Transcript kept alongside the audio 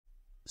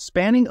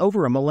Spanning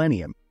over a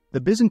millennium, the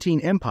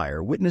Byzantine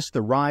Empire witnessed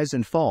the rise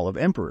and fall of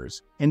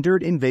emperors,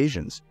 endured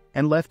invasions,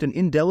 and left an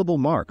indelible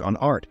mark on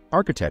art,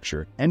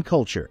 architecture, and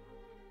culture.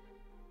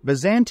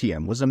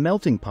 Byzantium was a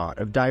melting pot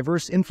of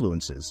diverse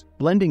influences,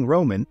 blending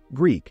Roman,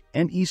 Greek,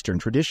 and Eastern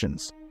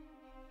traditions.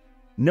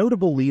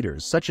 Notable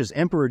leaders such as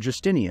Emperor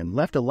Justinian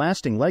left a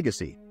lasting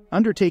legacy,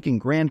 undertaking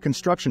grand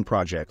construction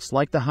projects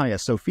like the Hagia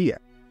Sophia.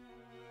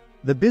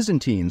 The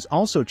Byzantines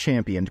also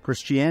championed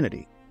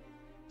Christianity.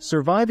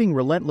 Surviving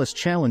relentless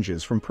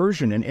challenges from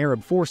Persian and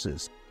Arab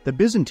forces, the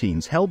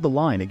Byzantines held the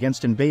line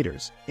against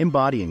invaders,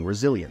 embodying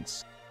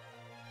resilience.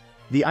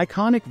 The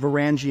iconic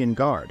Varangian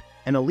Guard,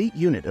 an elite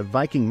unit of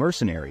Viking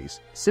mercenaries,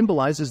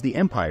 symbolizes the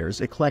empire's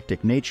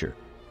eclectic nature.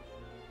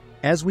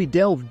 As we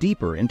delve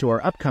deeper into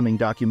our upcoming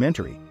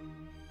documentary,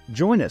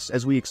 join us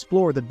as we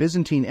explore the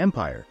Byzantine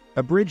Empire,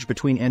 a bridge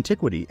between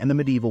antiquity and the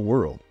medieval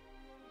world.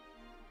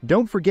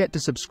 Don't forget to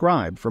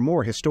subscribe for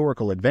more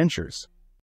historical adventures.